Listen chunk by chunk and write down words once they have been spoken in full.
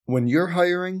When you're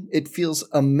hiring, it feels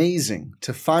amazing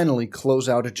to finally close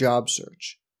out a job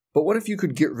search. But what if you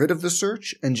could get rid of the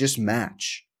search and just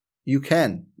match? You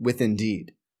can with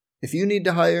Indeed. If you need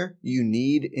to hire, you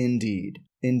need Indeed.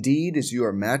 Indeed is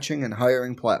your matching and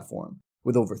hiring platform.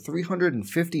 With over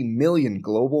 350 million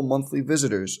global monthly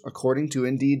visitors, according to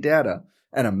Indeed data,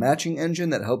 and a matching engine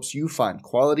that helps you find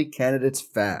quality candidates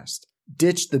fast.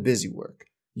 Ditch the busy work.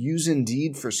 Use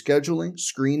Indeed for scheduling,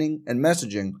 screening, and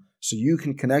messaging so you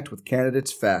can connect with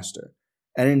candidates faster.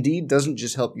 And Indeed doesn't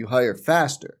just help you hire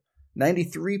faster.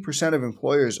 93% of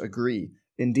employers agree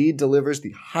Indeed delivers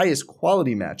the highest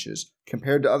quality matches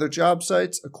compared to other job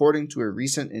sites, according to a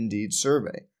recent Indeed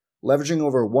survey. Leveraging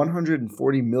over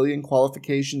 140 million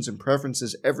qualifications and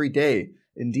preferences every day,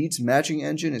 Indeed's matching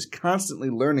engine is constantly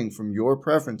learning from your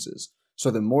preferences, so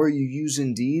the more you use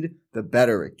Indeed, the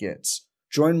better it gets.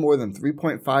 Join more than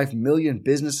 3.5 million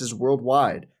businesses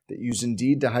worldwide that use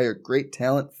Indeed to hire great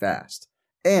talent fast.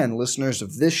 And listeners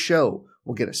of this show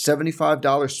will get a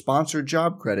 $75 sponsored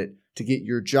job credit to get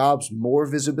your jobs more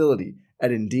visibility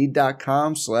at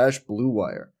Indeed.com/Blue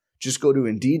Wire. Just go to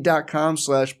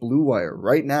Indeed.com/Blue Wire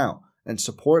right now and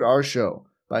support our show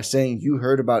by saying you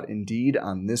heard about Indeed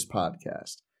on this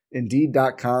podcast.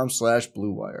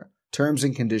 Indeed.com/Blue Wire. Terms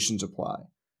and conditions apply.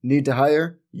 Need to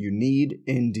hire? You need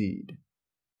Indeed.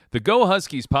 The Go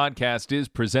Huskies podcast is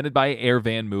presented by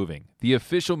Airvan Moving, the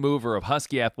official mover of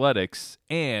Husky Athletics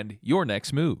and your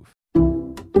next move.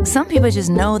 Some people just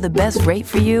know the best rate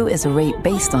for you is a rate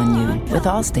based on you with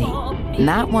Allstate.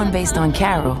 Not one based on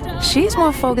Carol. She's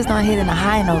more focused on hitting a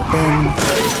high note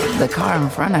than the car in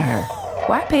front of her.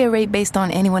 Why pay a rate based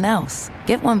on anyone else?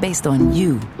 Get one based on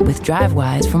you with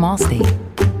DriveWise from Allstate.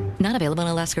 Not available in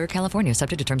Alaska or California,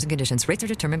 subject to terms and conditions. Rates are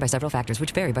determined by several factors,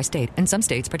 which vary by state. In some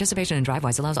states, participation in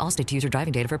DriveWise allows Allstate to use your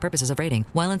driving data for purposes of rating.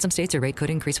 While in some states, your rate could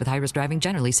increase with high-risk driving.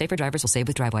 Generally, safer drivers will save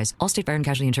with DriveWise. Allstate Fire and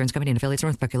Casualty Insurance Company and affiliates,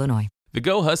 Northbrook, Illinois. The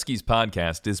Go Huskies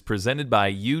podcast is presented by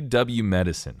UW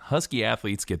Medicine. Husky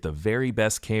athletes get the very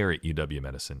best care at UW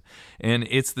Medicine. And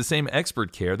it's the same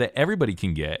expert care that everybody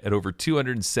can get at over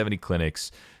 270 clinics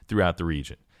throughout the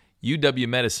region. UW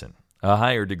Medicine, a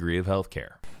higher degree of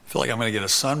healthcare. I feel like I'm going to get a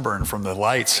sunburn from the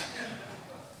lights.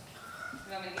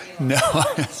 No,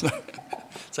 it's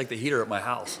like the heater at my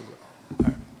house.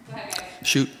 Right.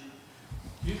 Shoot.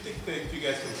 Do you think that you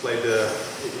guys can play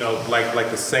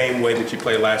like the same way that you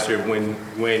played last year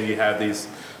when you have these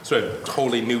sort of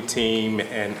totally new team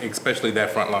and especially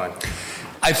that front line?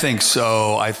 I think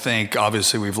so. I think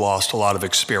obviously we've lost a lot of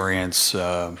experience.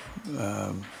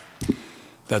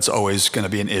 That's always going to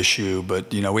be an issue,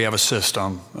 but we have a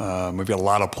system. We've got a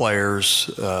lot of players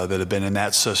that have been in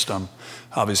that system.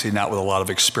 Obviously not with a lot of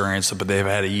experience, but they've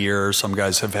had a year. Some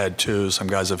guys have had 2, some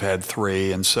guys have had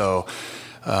 3, and so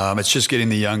it's just getting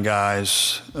the young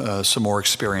guys some more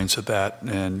experience at that.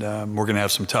 And we're going to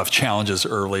have some tough challenges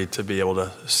early to be able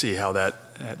to see how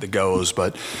that goes.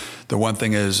 But the one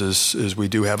thing is we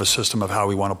do have a system of how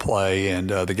we want to play, and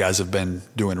the guys have been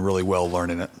doing really well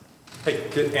learning it. Hey,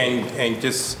 and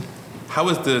just how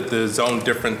is the zone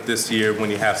different this year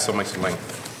when you have so much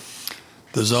length?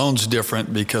 The zone's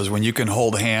different because when you can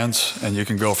hold hands and you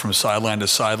can go from sideline to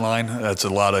sideline, that's a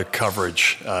lot of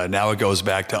coverage. Now it goes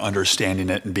back to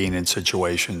understanding it and being in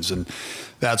situations. And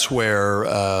that's where,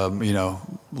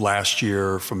 last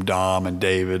year from Dom and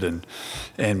David and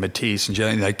Matisse and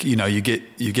Jenny, you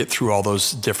get through all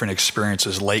those different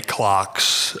experiences, late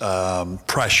clocks,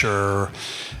 pressure,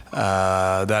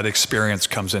 that experience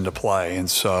comes into play. And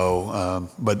so,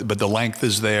 but the length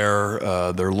is there.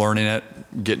 They're learning it,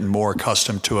 getting more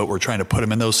accustomed to it. We're trying to put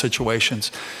them in those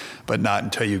situations, but not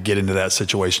until you get into that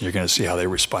situation, you're going to see how they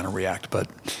respond and react. But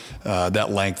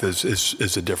that length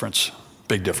is a difference,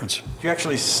 big difference. Do you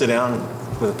actually sit down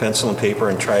with a pencil and paper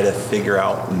and try to figure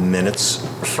out minutes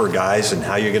for guys and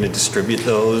how you're going to distribute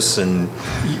those? And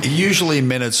usually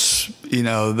minutes,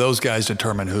 those guys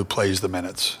determine who plays the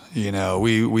minutes.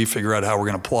 We figure out how we're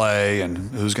going to play and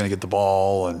who's going to get the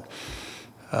ball, and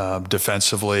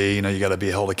defensively, you got to be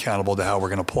held accountable to how we're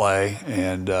going to play,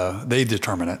 and they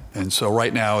determine it. And so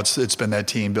right now it's been that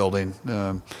team building,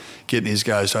 getting these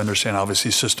guys to understand,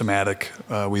 obviously systematic.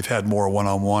 We've had more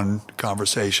one-on-one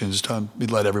conversations to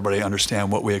let everybody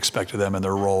understand what we expect of them and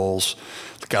their roles.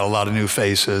 Got a lot of new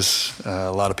faces,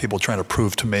 a lot of people trying to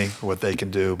prove to me what they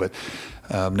can do, but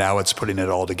now it's putting it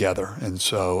all together. And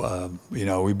so,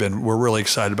 we're really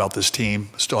excited about this team.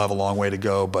 Still have a long way to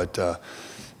go, but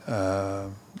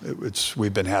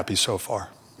we've been happy so far.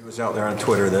 It was out there on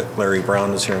Twitter that Larry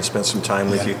Brown was here and spent some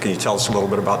time with you. Can you tell us a little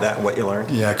bit about that and what you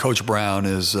learned? Yeah, Coach Brown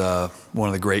is one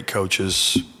of the great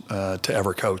coaches to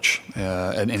ever coach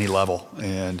at any level.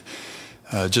 And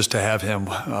just to have him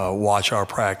watch our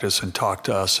practice and talk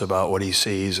to us about what he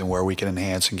sees and where we can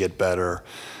enhance and get better.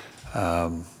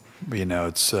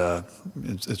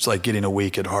 It's like getting a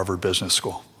week at Harvard Business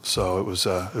School. So it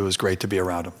was great to be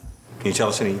around him. Can you tell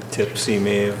us any tips he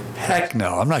may have? Heck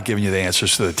no, I'm not giving you the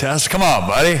answers to the test. Come on,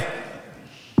 buddy.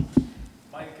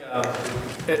 Mike,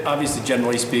 obviously,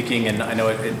 generally speaking, and I know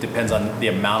it depends on the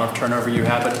amount of turnover you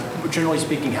have, but generally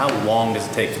speaking, how long does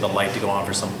it take for the light to go on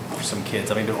for some kids?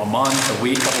 I mean, a month, a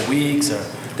week, a couple weeks, or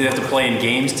do they have to play in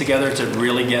games together to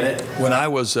really get it? When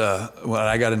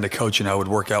I got into coaching, I would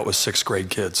work out with 6th grade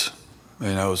kids.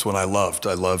 It was what I loved.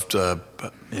 It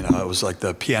was like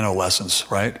the piano lessons,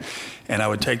 right? And I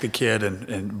would take the kid,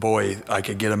 and boy, I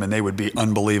could get them, and they would be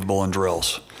unbelievable in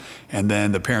drills. And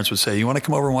then the parents would say, "You want to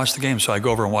come over and watch the game?" So I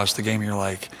go over and watch the game, and you're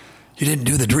like, "You didn't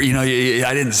do the drill, I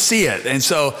didn't see it." And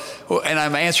so, and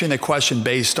I'm answering the question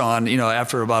based on,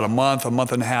 after about a month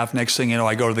and a half, next thing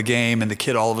I go to the game, and the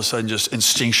kid all of a sudden just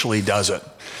instinctually does it.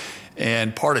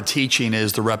 And part of teaching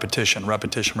is the repetition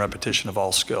of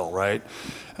all skill, right?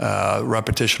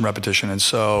 Repetition. And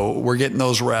so we're getting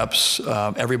those reps.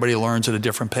 Everybody learns at a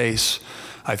different pace.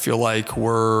 I feel like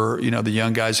the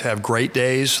young guys have great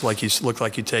days. Like you look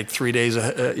like you take 3 days,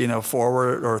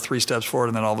 forward or 3 steps forward,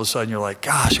 and then all of a sudden you're like,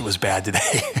 gosh, it was bad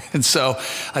today. And so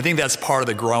I think that's part of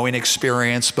the growing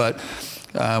experience. But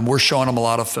we're showing them a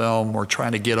lot of film. We're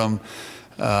trying to get them.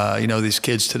 These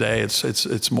kids today,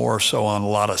 it's more so on a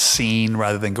lot of seeing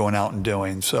rather than going out and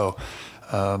doing. So,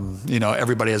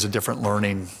 everybody has a different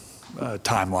learning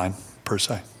timeline per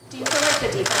se. Do you feel like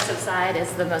the defensive side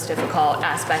is the most difficult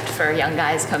aspect for young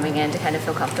guys coming in to kind of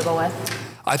feel comfortable with?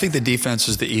 I think the defense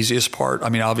is the easiest part. I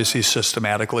mean, obviously,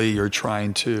 systematically, you're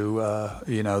trying to,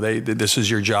 this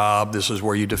is your job. This is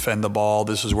where you defend the ball.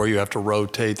 This is where you have to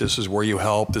rotate. This is where you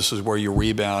help. This is where you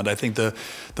rebound. I think the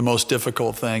most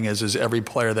difficult thing is every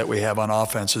player that we have on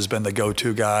offense has been the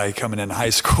go-to guy coming in high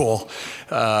school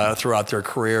throughout their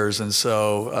careers. And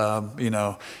so,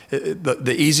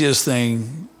 the easiest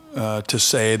thing to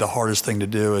say, the hardest thing to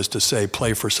do is to say,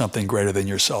 play for something greater than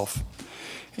yourself.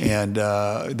 And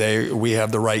we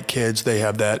have the right kids. They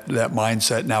have that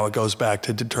mindset. Now it goes back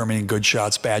to determining good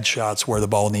shots, bad shots, where the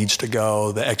ball needs to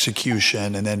go, the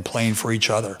execution, and then playing for each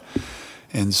other.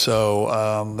 And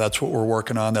so that's what we're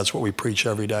working on. That's what we preach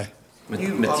every day.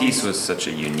 Matisse was such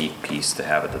a unique piece to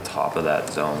have at the top of that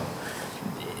zone.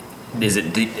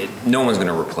 No one's going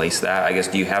to replace that, I guess.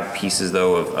 Do you have pieces,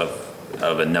 though,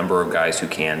 of a number of guys who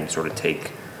can sort of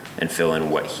take and fill in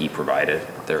what he provided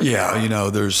there? Yeah,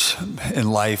 there's,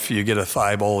 in life, you get a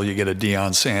Thibault, you get a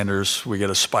Deion Sanders, we get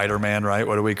a Spider-Man, right?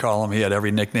 What do we call him? He had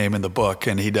every nickname in the book,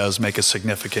 and he does make a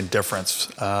significant difference.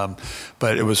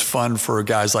 But it was fun for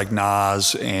guys like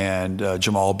Nas and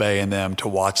Jamal Bey and them to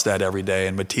watch that every day.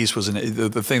 And Matisse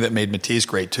the thing that made Matisse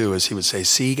great, too, is he would say,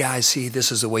 see, guys,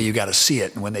 this is the way you got to see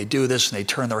it. And when they do this and they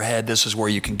turn their head, this is where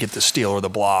you can get the steal or the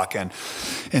block. And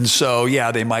so,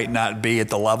 yeah, they might not be at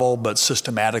the level, but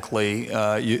systematically,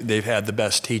 they've had the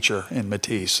best teacher in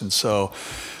Matisse. And so,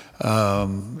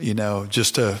 it's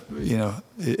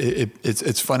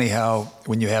funny how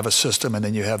when you have a system and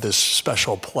then you have this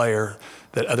special player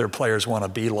that other players want to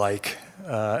be like,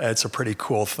 it's a pretty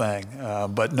cool thing.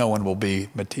 But no one will be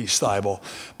Matisse Thybulle.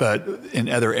 But in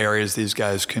other areas, these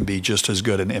guys can be just as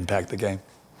good and impact the game.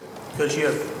 Coach, you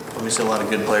have obviously a lot of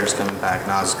good players coming back.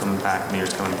 Nas is coming back,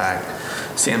 Amir's coming back.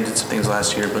 Sam did some things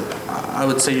last year, but I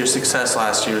would say your success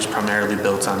last year was primarily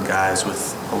built on guys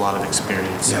with a lot of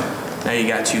experience. Yeah. Now you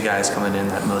got 2 guys coming in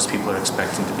that most people are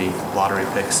expecting to be lottery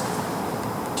picks.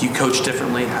 Do you coach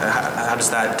differently? How does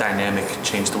that dynamic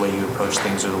change the way you approach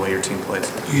things or the way your team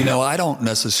plays? I don't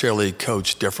necessarily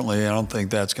coach differently. I don't think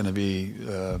that's going to be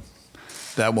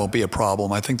that won't be a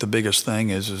problem. I think the biggest thing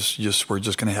is we're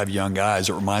just going to have young guys.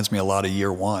 It reminds me a lot of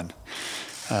year one.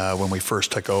 When we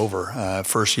first took over.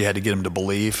 First, you had to get them to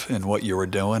believe in what you were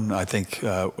doing. I think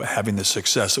having the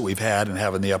success that we've had and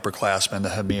having the upperclassmen, the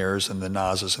Hamirs and the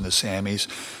Nazes and the Sammys,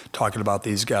 talking about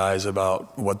these guys,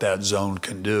 about what that zone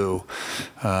can do,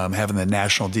 having the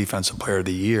National Defensive Player of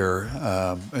the Year,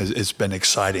 it's been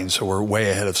exciting. So we're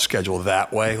way ahead of schedule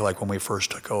that way, like when we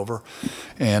first took over.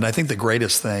 And I think the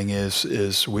greatest thing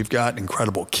is we've got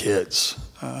incredible kids.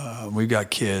 We've got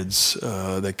kids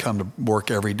that come to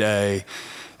work every day.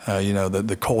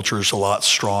 The culture's a lot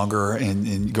stronger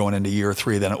in going into year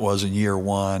 3 than it was in year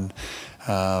 1.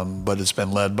 But it's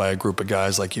been led by a group of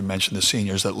guys, like you mentioned, the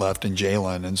seniors that left and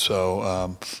Jalen. And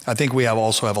so I think we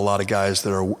also have a lot of guys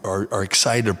that are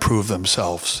excited to prove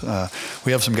themselves.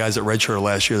 We have some guys that redshirted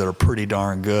last year that are pretty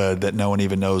darn good that no one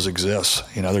even knows exists.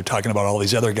 They're talking about all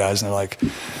these other guys, and they're like,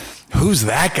 who's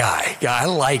that guy? I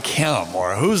like him.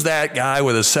 Or who's that guy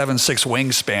with a 7'6"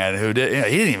 wingspan who he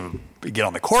didn't even get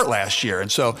on the court last year.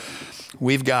 And so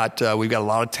we've got a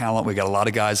lot of talent. We've got a lot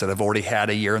of guys that have already had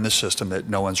a year in the system that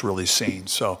no one's really seen.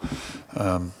 So,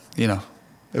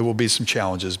 it will be some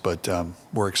challenges, but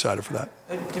we're excited for that.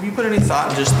 Have you put any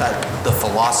thought in just that the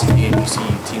philosophy, and you see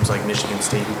teams like Michigan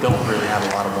State who don't really have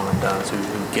a lot of one-and-dones,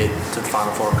 who get to the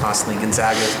Final Four constantly.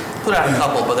 Gonzaga put out a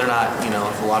couple, but they're not,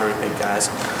 the lottery pick guys.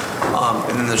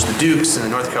 And then there's the Dukes and the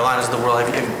North Carolinas of the world.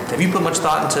 Have you put much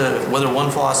thought into whether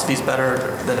one philosophy is better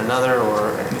than another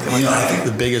or anything like that? I think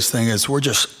the biggest thing is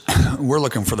we're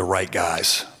looking for the right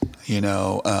guys.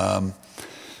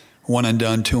 One and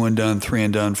done, two and done, three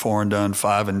and done, four and done,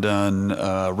 five and done,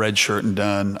 red shirt and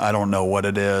done. I don't know what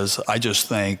it is. I just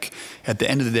think at the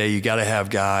end of the day, you got to have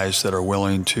guys that are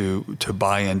willing to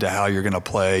buy into how you're going to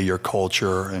play, your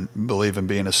culture, and believe in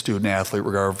being a student athlete,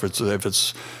 regardless if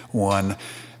it's one.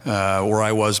 Where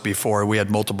I was before, we had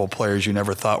multiple players you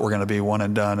never thought were going to be one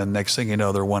and done, and next thing you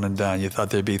know, they're one and done. You thought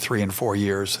they'd be 3 and 4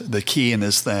 years. The key in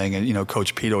this thing, and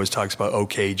Coach Pete always talks about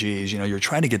OKGs. You're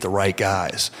trying to get the right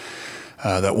guys.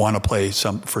 That want to play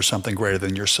for something greater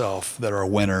than yourself, that are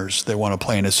winners. They want to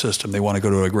play in a system. They want to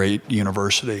go to a great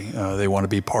university. They want to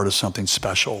be part of something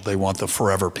special. They want the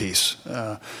forever piece.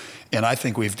 And I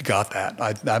think we've got that.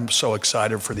 I'm so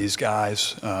excited for these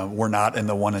guys. We're not in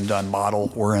the one-and-done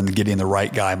model. We're in getting the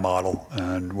right guy model,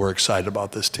 and we're excited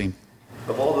about this team.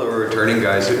 Of all the returning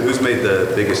guys, who's made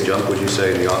the biggest jump, would you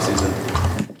say, in the offseason?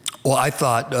 Well, I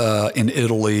thought in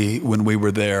Italy when we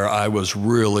were there, I was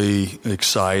really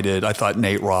excited. I thought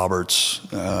Nate Roberts,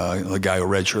 the guy who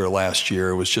redshirted last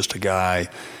year, was just a guy,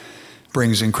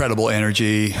 brings incredible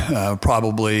energy,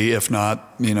 probably, if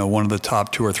not, one of the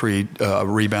top 2 or 3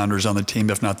 rebounders on the team,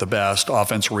 if not the best.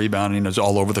 Offensive rebounding is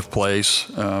all over the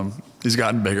place. He's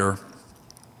gotten bigger.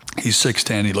 He's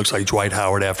 6'10". He looks like Dwight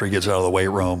Howard after he gets out of the weight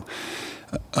room.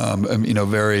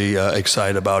 Very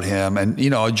excited about him. And,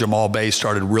 Jamal Bay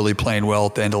started really playing well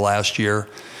at the end of last year.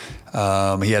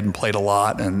 He hadn't played a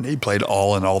lot, and he played in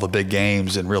all the big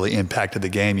games and really impacted the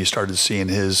game. You started seeing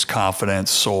his confidence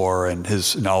soar and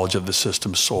his knowledge of the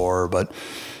system soar. But,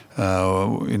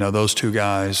 those 2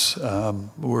 guys,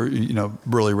 were,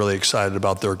 really, really excited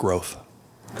about their growth.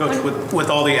 Coach, with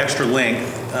all the extra length,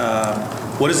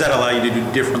 what does that allow you to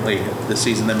do differently this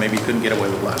season that maybe you couldn't get away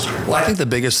with last year? Well, I think the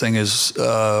biggest thing is,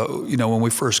 when we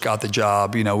first got the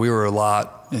job, we were a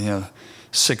lot,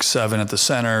 6'7" at the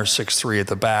center, 6'3" at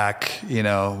the back,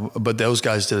 but those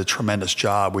guys did a tremendous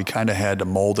job. We kind of had to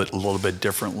mold it a little bit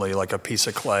differently, like a piece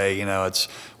of clay. It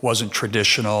wasn't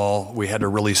traditional. We had to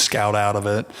really scout out of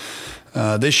it.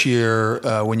 This year,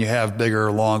 when you have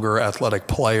bigger, longer, athletic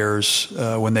players,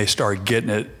 when they start getting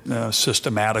it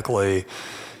systematically,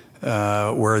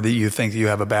 where you think you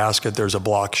have a basket, there's a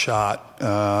block shot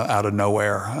out of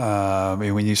nowhere.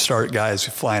 When you start guys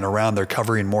flying around, they're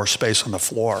covering more space on the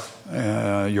floor.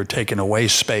 You're taking away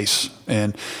space.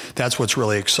 And that's what's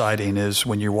really exciting is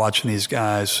when you're watching these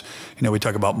guys, we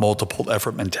talk about multiple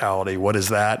effort mentality. What is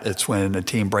that? It's when a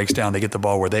team breaks down, they get the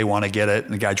ball where they want to get it,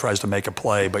 and the guy tries to make a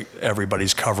play, but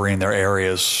everybody's covering their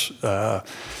areas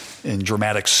in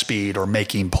dramatic speed or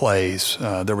making plays.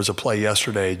 There was a play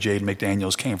yesterday, Jaden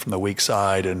McDaniels came from the weak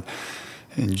side and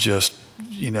just,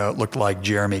 it looked like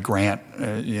Jeremy Grant,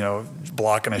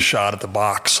 blocking a shot at the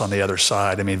box on the other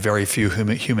side. Very few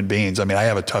human beings. I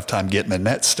have a tough time getting the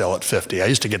net still at 50. I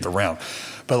used to get the rim.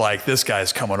 But this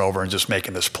guy's coming over and just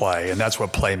making this play, and that's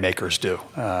what playmakers do.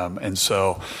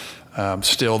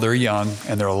 Still, they're young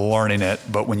and they're learning it,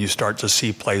 but when you start to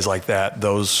see plays like that,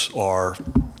 those are,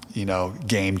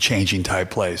 game-changing type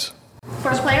plays.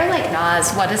 For a player like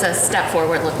Naz, what does a step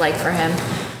forward look like for him?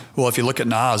 Well, if you look at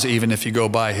Naz, even if you go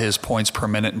by his points per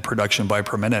minute and production by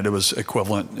per minute, it was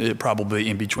equivalent, probably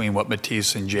in between what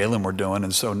Matisse and Jalen were doing.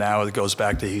 And so now it goes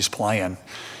back to he's playing.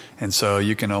 And so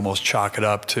you can almost chalk it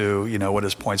up to, what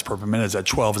his points per minute is at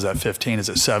 12, is at 15, is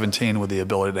at 17 with the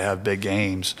ability to have big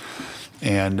games.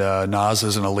 And Naz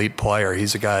is an elite player.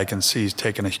 He's a guy I can see he's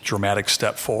taken a dramatic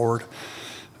step forward.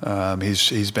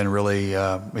 He's been really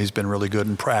good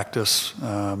in practice.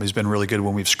 He's been really good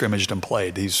when we've scrimmaged and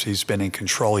played. He's been in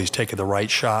control. He's taken the right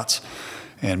shots,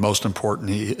 and most important,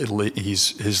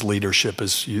 his leadership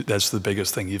is that's the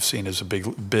biggest thing you've seen is a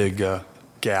big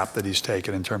gap that he's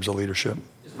taken in terms of leadership.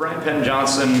 Is Brian Penn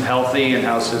Johnson healthy, and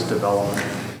how's his development?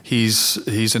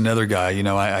 He's another guy.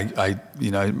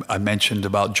 I mentioned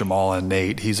about Jamal and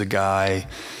Nate. He's a guy.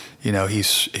 He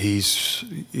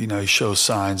shows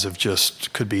signs of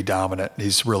just could be dominant.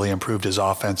 He's really improved his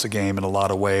offensive game in a lot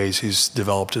of ways. He's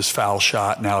developed his foul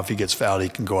shot. Now if he gets fouled, he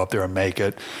can go up there and make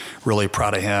it. Really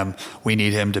proud of him. We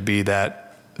need him to be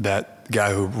that that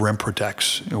guy who rim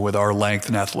protects. With our length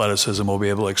and athleticism, we'll be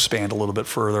able to expand a little bit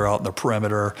further out in the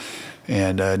perimeter,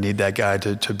 and need that guy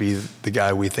to be the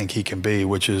guy we think he can be,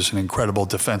 which is an incredible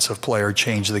defensive player,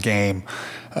 change the game.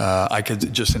 I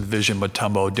could just envision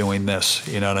Mutombo doing this,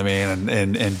 you know what I mean?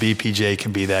 And BPJ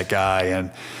can be that guy,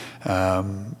 and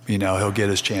he'll get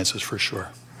his chances for sure.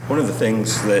 One of the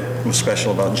things that was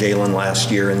special about Jalen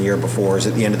last year and the year before is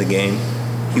at the end of the game,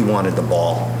 he wanted the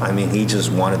ball. I mean, he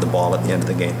just wanted the ball at the end of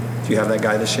the game. Do you have that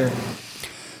guy this year?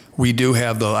 We do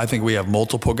have I think we have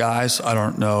multiple guys. I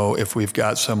don't know if we've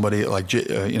got somebody like,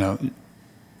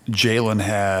 Jalen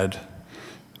had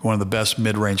one of the best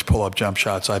mid-range pull-up jump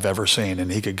shots I've ever seen,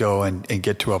 and he could go and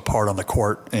get to a part on the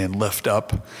court and lift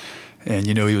up, and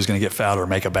you knew he was going to get fouled or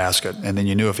make a basket, and then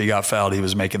you knew if he got fouled, he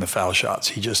was making the foul shots.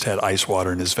 He just had ice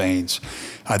water in his veins.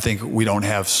 I think we don't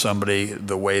have somebody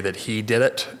the way that he did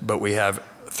it, but we have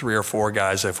 3 or 4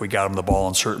 guys, if we got them the ball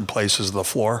in certain places of the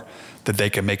floor, that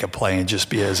they can make a play and just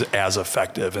be as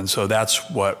effective. And so that's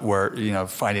what we're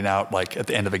finding out, like at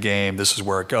the end of a game, this is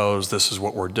where it goes, this is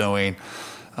what we're doing.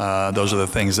 Those are the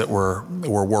things that we're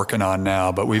working on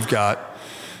now. But we've got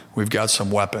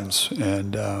some weapons,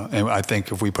 and I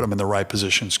think if we put them in the right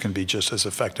positions, can be just as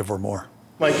effective or more.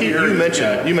 Mike, you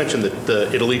mentioned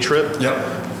the Italy trip.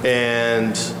 Yep.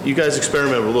 And you guys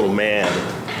experimented with a little man.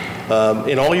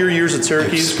 In all your years at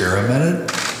Syracuse, experimented.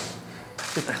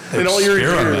 In all your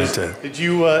years, did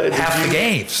you half the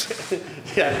games?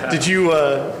 Yeah. Did you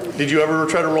ever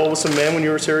try to roll with some men when you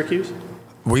were at Syracuse?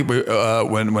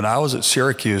 When I was at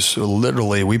Syracuse,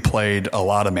 literally we played a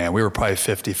lot of man. We were probably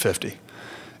 50-50.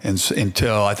 And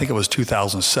until I think it was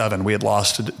 2007, we had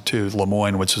lost to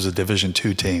Lemoyne, which is a Division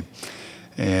II team.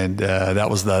 And that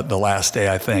was the last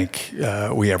day I think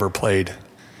we ever played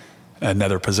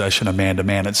another possession of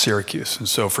man-to-man at Syracuse. And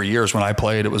so for years when I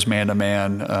played, it was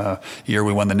man-to-man. Year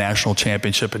we won the national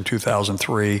championship in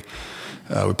 2003.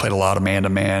 We played a lot of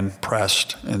man-to-man,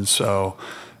 pressed. And so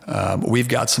we've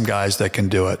got some guys that can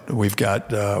do it. We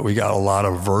got a lot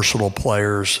of versatile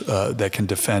players that can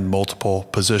defend multiple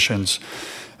positions.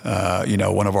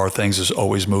 One of our things is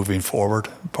always moving forward,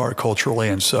 part culturally.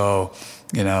 And so,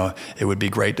 it would be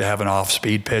great to have an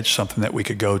off-speed pitch, something that we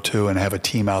could go to and have a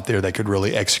team out there that could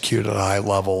really execute at a high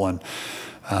level. And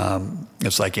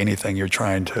it's like anything, you're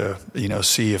trying to,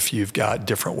 see if you've got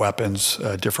different weapons,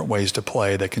 different ways to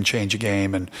play that can change a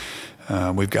game.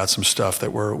 And we've got some stuff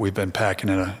that we've been packing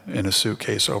in a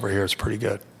suitcase over here. It's pretty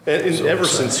good. And ever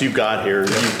since you got here,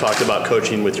 you've talked about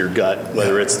coaching with your gut,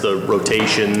 whether it's the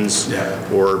rotations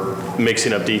or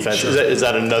mixing up defense. Sure. Is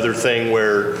that another thing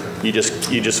where you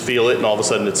just feel it and all of a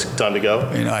sudden it's time to go?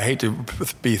 I hate to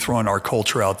be throwing our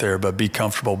culture out there, but be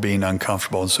comfortable being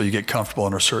uncomfortable. And so you get comfortable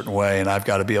in a certain way, and I've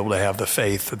got to be able to have the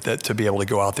faith that to be able to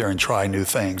go out there and try new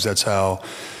things. That's how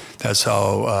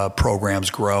programs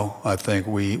grow. I think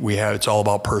we have, it's all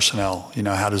about personnel.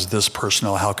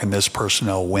 How can this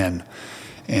personnel win?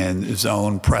 And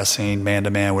zone, pressing,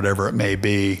 man-to-man, whatever it may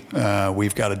be,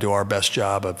 we've got to do our best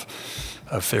job of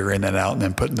figuring that out and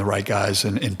then putting the right guys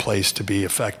in place to be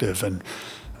effective. And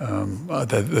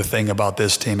the thing about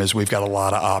this team is we've got a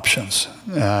lot of options.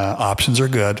 Options are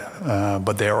good,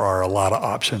 but there are a lot of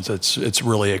options. It's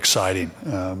really exciting,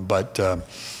 but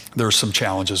there's some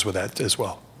challenges with that as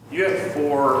well. You have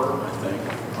 4, I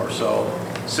think, or so,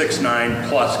 6'9"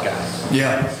 plus guys.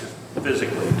 Yeah.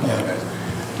 Physically tall guys.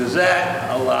 Does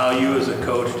that allow you as a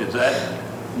coach, does that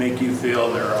make you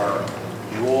feel there are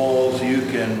roles you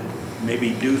can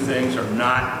maybe do things or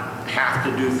not have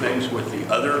to do things with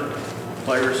the other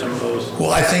players, some of those? Well,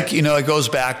 I think, it goes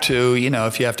back to,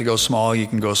 if you have to go small, you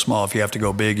can go small. If you have to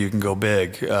go big, you can go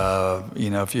big.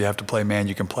 If you have to play man,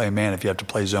 you can play man. If you have to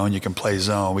play zone, you can play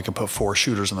zone. We can put 4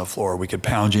 shooters on the floor. We could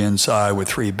pound you inside with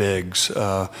 3 bigs.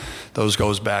 Those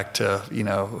goes back to,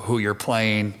 who you're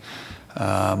playing.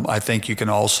 I think you can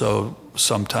also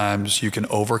sometimes you can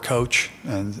overcoach,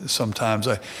 and sometimes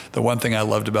the one thing I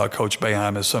loved about Coach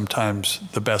Boeheim is sometimes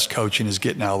the best coaching is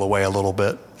getting out of the way a little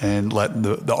bit and letting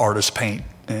the artist paint.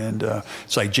 And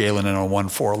it's like Jalen in a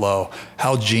 1-4 low.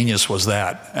 How genius was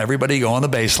that? Everybody go on the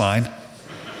baseline,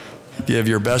 give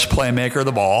your best playmaker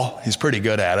the ball. He's pretty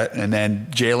good at it. And then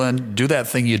Jalen, do that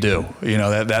thing you do,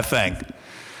 that thing.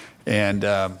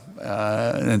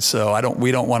 And so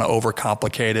we don't want to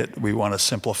overcomplicate it. We want to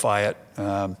simplify it.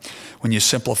 When you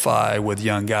simplify with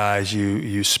young guys,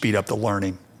 you speed up the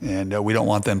learning. And we don't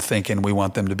want them thinking. We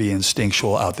want them to be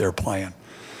instinctual out there playing.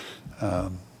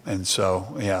 And so,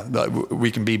 we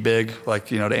can be big. Like,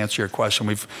 to answer your question,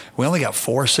 we only got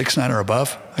 4 6'9" or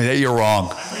above. You're wrong.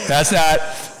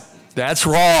 That's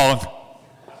wrong.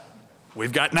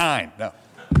 We've got 9. No.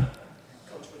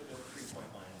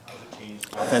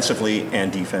 Offensively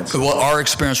and defensively. Well, our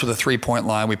experience with the three-point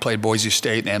line, we played Boise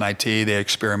State and NIT. They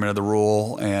experimented the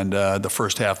rule, and the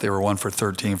first half they were 1 for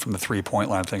 13 from the three-point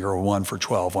line, I think, or 1 for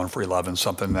 12, 1 for 11,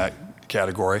 something in that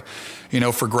category.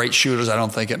 For great shooters, I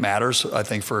don't think it matters. I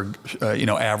think for,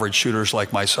 average shooters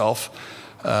like myself,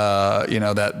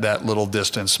 that little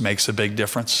distance makes a big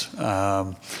difference.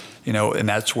 And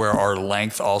that's where our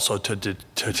length also to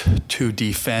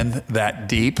defend that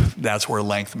deep, that's where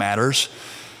length matters.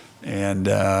 And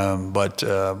but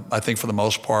I think for the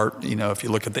most part, if you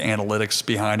look at the analytics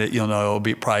behind it, you'll know it'll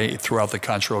be probably throughout the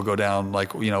country will go down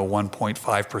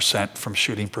 1.5% from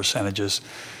shooting percentages,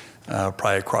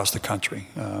 probably across the country.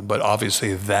 But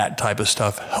obviously that type of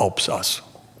stuff helps us.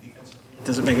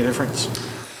 Does it make a difference?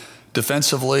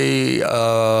 Defensively,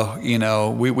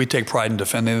 we take pride in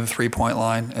defending the three-point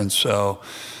line, and so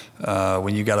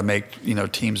when you got to make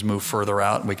teams move further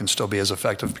out, and we can still be as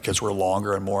effective because we're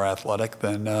longer and more athletic,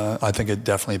 then I think it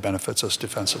definitely benefits us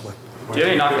defensively. You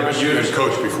as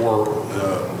coach before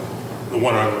the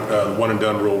one and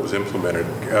done rule was implemented,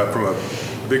 from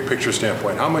a big picture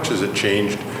standpoint, how much has it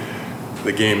changed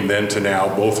the game then to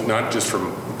now, both not just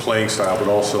from playing style, but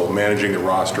also managing the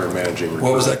roster and managing recruiting?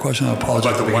 What was that question? I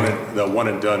apologize. About the one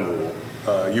and done rule.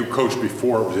 You coached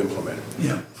before it was implemented.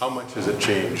 Yeah. How much has it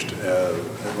changed,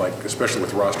 especially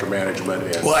with roster management?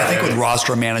 Well, I think with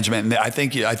roster management, I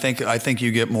think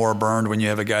you get more burned when you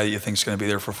have a guy that you think is going to be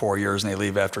there for 4 years and they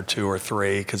leave after 2 or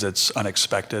 3 because it's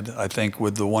unexpected. I think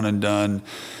with the one and done,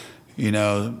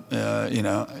 the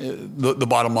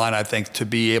bottom line, I think, to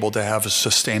be able to have a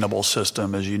sustainable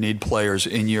system is you need players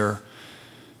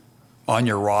on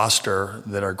your roster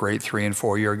that are great 3 and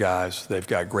 4 year guys. They've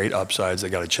got great upsides. They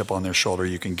got a chip on their shoulder.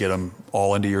 You can get them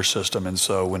all into your system. And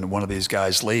so when one of these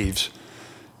guys leaves,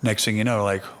 next thing you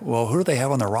know, well, who do they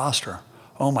have on their roster?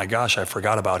 Oh my gosh, I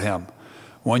forgot about him.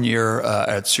 One year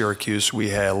at Syracuse, we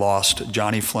had lost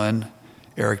Johnny Flynn,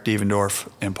 Eric Devendorf,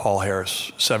 and Paul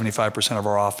Harris. 75% of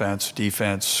our offense,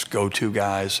 defense, go-to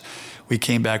guys. We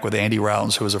came back with Andy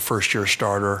Routens, who was a first-year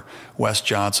starter, Wes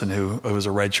Johnson, who was a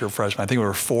redshirt freshman. I think we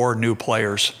were 4 new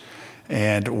players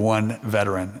and 1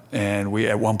 veteran. And we,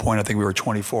 at one point, I think we were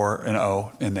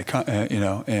 24-0 in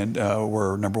the, and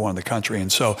we're number 1 in the country. And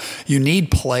so you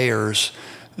need players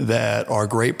that are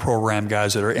great program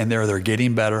guys that are in there. They're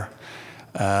getting better.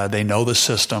 They know the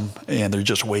system, and they're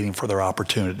just waiting for their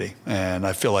opportunity. And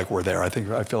I feel like we're there. I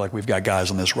feel like we've got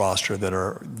guys on this roster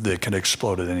that can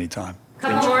explode at any time.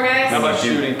 Couple more guys. How about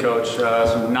shooting, Coach?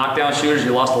 Some knockdown shooters.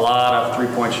 You lost a lot of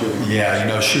three-point shooting.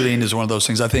 Yeah, shooting is one of those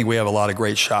things. I think we have a lot of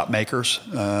great shot makers.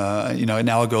 And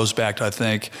now it goes back to, I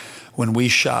think, when we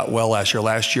shot well last year.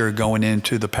 Last year, going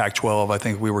into the Pac-12, I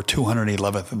think we were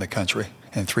 211th in the country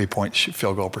in three-point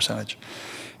field goal percentage.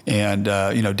 And,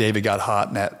 David got hot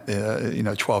in that,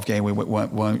 12 game. We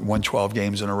won 12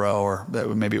 games in a row, or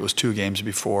maybe it was 2 games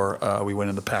before we went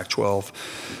into Pac-12.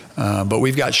 But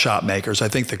we've got shot makers. I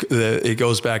think it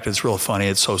goes back to, it's real funny.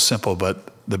 It's so simple,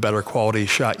 but the better quality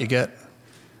shot you get,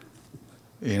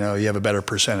 you have a better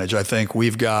percentage. I think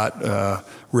we've got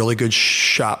really good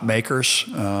shot makers.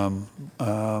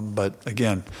 But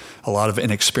again, a lot of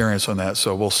inexperience on that.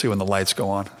 So we'll see when the lights go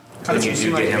on. How did you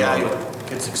seem like a guy who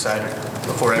gets excited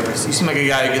before every season? You seem like a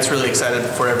guy who gets really excited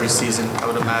before every season, I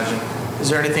would imagine. Is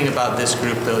there anything about this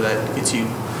group, though, that gets you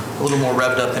a little more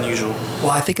revved up than usual? Well,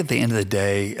 I think at the end of the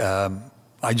day,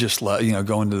 I just love,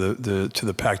 going to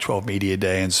the Pac-12 Media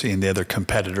Day and seeing the other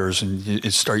competitors, and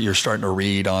you're starting to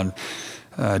read on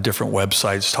different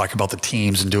websites talking about the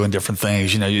teams and doing different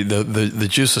things. The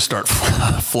juices start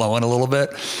flowing a little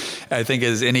bit. I think,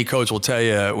 as any coach will tell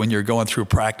you, when you're going through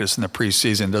practice in the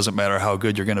preseason, it doesn't matter how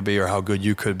good you're going to be or how good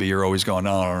you could be. You're always going,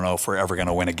 I don't know if we're ever going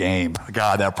to win a game.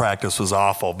 God, that practice was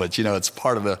awful. But, it's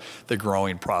part of the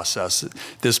growing process. At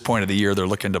this point of the year, they're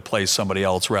looking to play somebody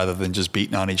else rather than just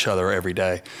beating on each other every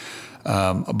day.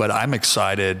 But I'm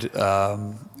excited,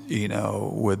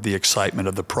 with the excitement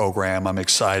of the program. I'm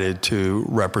excited to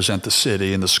represent the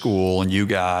city and the school and you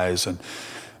guys. And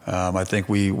I think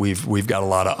we've got a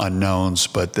lot of unknowns,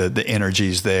 but the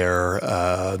energy's there,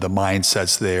 the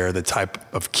mindset's there, the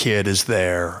type of kid is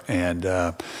there, and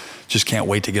just can't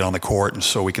wait to get on the court and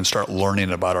so we can start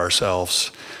learning about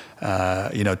ourselves.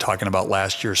 Talking about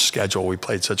last year's schedule, we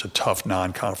played such a tough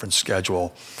non-conference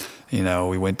schedule.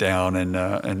 We went down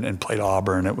and played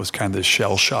Auburn. It was kind of this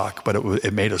shell shock, but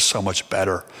it made us so much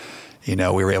better. We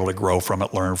were able to grow from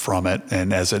it, learn from it,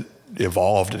 and as it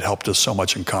evolved, it helped us so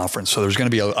much in conference. So there's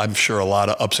going to be, I'm sure, a lot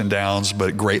of ups and downs,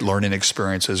 but great learning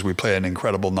experiences. We play an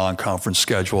incredible non-conference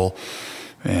schedule,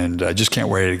 and I just can't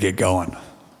wait to get going.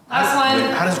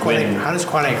 How does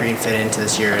Quade Green fit into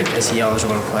this year? Is he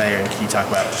eligible to play, and can you talk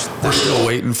about just We're still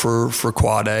waiting for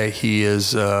Quade. He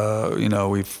is,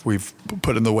 we've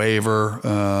put in the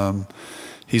waiver.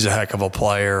 He's a heck of a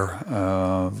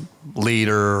player,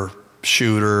 leader,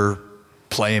 shooter,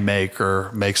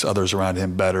 playmaker, makes others around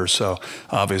him better. So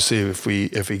obviously,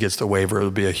 if he gets the waiver,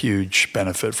 it'll be a huge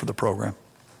benefit for the program.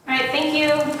 All right, thank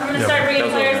you. I'm going to start bringing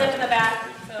players up to the back.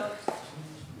 So.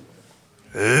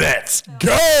 Let's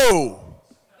go!